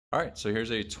All right, so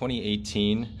here's a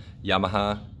 2018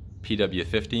 Yamaha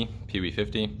PW50, PeeWee50.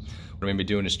 What I'm going to be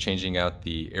doing is changing out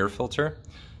the air filter.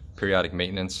 Periodic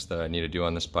maintenance that I need to do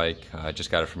on this bike. I just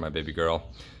got it from my baby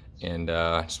girl, and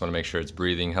I just want to make sure it's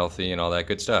breathing healthy and all that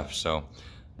good stuff. So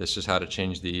this is how to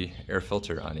change the air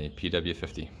filter on a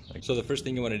PW50. So the first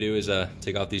thing you want to do is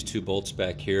take off these two bolts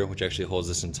back here, which actually holds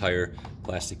this entire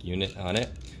plastic unit on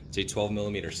it. It's a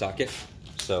 12mm socket,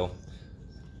 so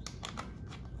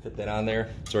fit that on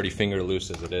there. It's already finger loose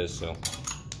as it is, so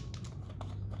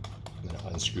I'm going to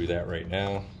unscrew that right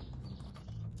now.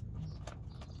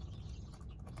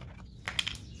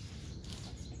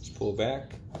 Just pull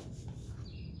back.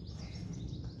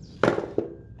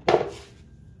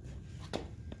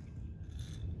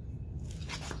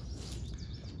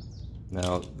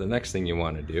 Now, the next thing you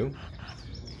want to do,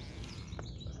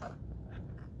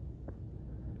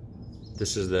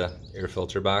 this is the air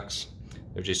filter box.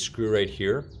 There's a screw right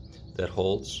here that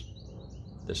holds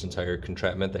this entire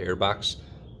contraption, the air box,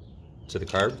 to the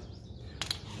carb.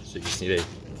 So you just need a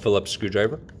Phillips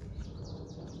screwdriver.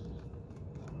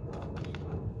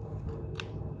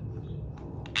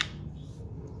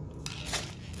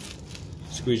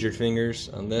 Squeeze your fingers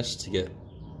on this to get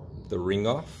the ring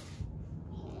off.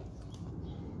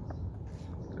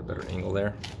 Get a better angle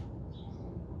there.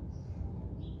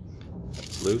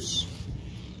 That's loose.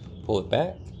 Pull it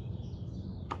back.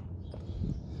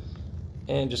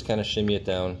 And just kind of shimmy it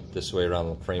down this way around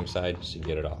the frame side so you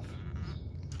get it off.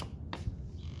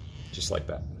 Just like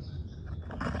that.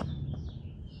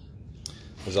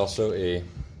 There's also a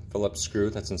Phillips screw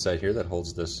that's inside here that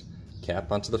holds this cap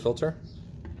onto the filter.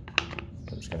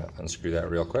 I'm just going to unscrew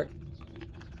that real quick.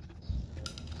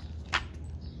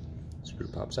 Screw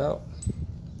pops out.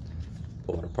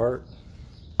 Pull it apart.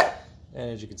 And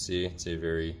as you can see, it's a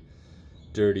very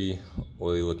dirty,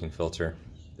 oily looking filter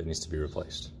that needs to be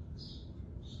replaced.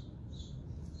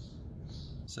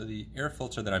 So the air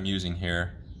filter that I'm using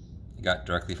here, I got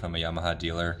directly from a Yamaha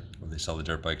dealer where they sell the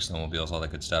dirt bikes, snowmobiles, all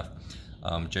that good stuff.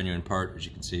 Genuine part, as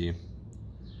you can see.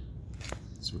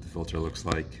 This is what the filter looks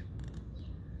like.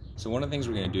 So one of the things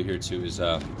we're going to do here too is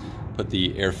put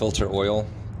the air filter oil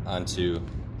onto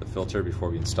the filter before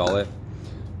we install it.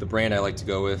 The brand I like to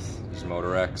go with is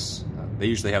Motorex. They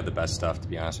usually have the best stuff, to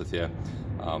be honest with you.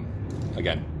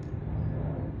 Again,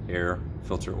 air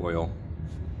filter oil.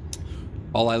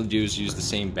 All I do is use the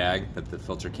same bag that the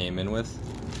filter came in with.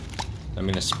 I'm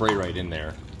going to spray right in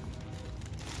there,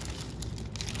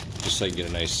 just so you get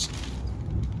a nice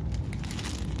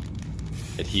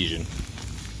adhesion.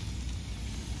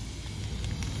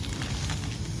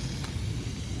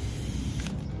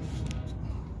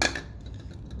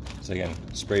 So again,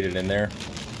 sprayed it in there.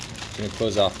 I'm going to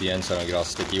close off the end so I don't get all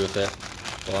sticky with it.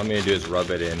 What I'm going to do is rub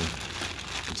it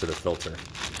into the filter.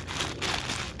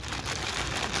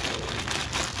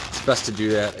 It's best to do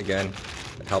that, again,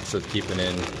 it helps with keeping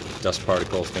in dust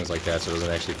particles, things like that, so it doesn't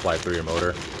actually fly through your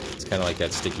motor. It's kind of like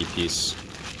that sticky piece,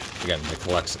 again, that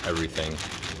collects everything.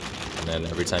 And then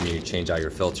every time you change out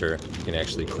your filter, you can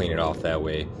actually clean it off that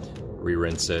way,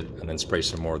 re-rinse it, and then spray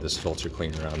some more of this filter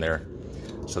cleaner on there.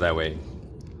 So that way,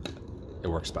 it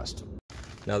works best.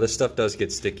 Now this stuff does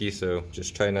get sticky, so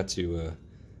just try not to,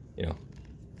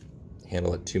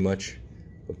 handle it too much,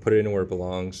 but put it in where it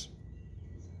belongs.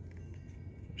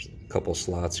 There's a couple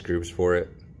slot screws for it.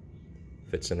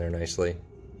 Fits in there nicely.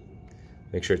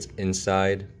 Make sure it's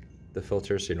inside the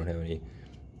filter so you don't have any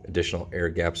additional air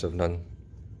gaps of none.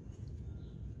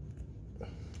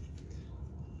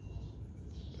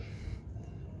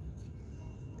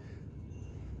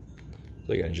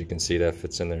 So again, as you can see, that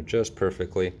fits in there just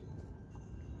perfectly.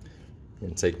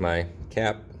 And take my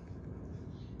cap,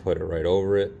 put it right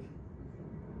over it.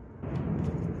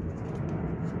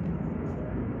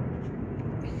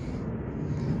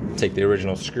 Take the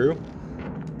original screw,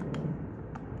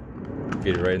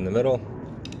 feed it right in the middle,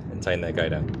 and tighten that guy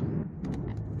down.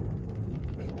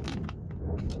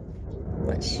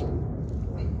 Nice.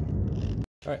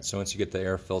 Alright, so once you get the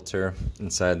air filter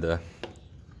inside the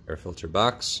air filter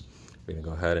box, we're going to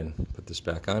go ahead and put this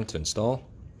back on to install.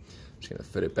 Just going to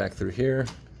fit it back through here,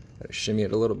 gotta shimmy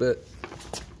it a little bit.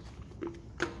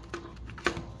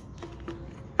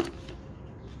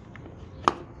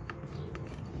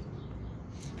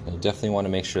 And you definitely want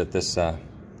to make sure that this air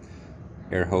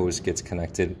hose gets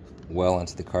connected well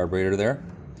onto the carburetor there,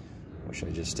 which I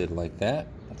just did like that.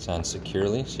 It's on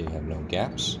securely so you have no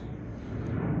gaps.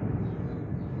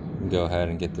 Go ahead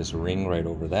and get this ring right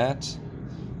over that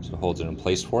so it holds it in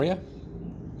place for you.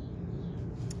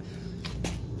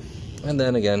 And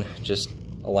then again, just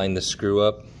align the screw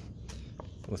up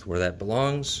with where that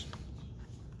belongs.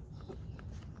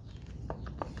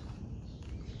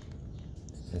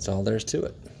 That's all there is to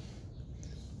it.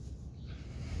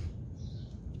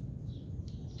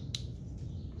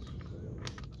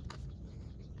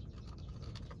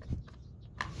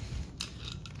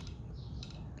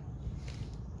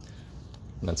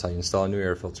 And that's how you install a new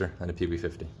air filter on a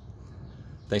PeeWee50.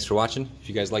 Thanks for watching. If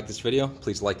you guys like this video,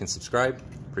 please like and subscribe.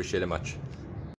 Appreciate it much.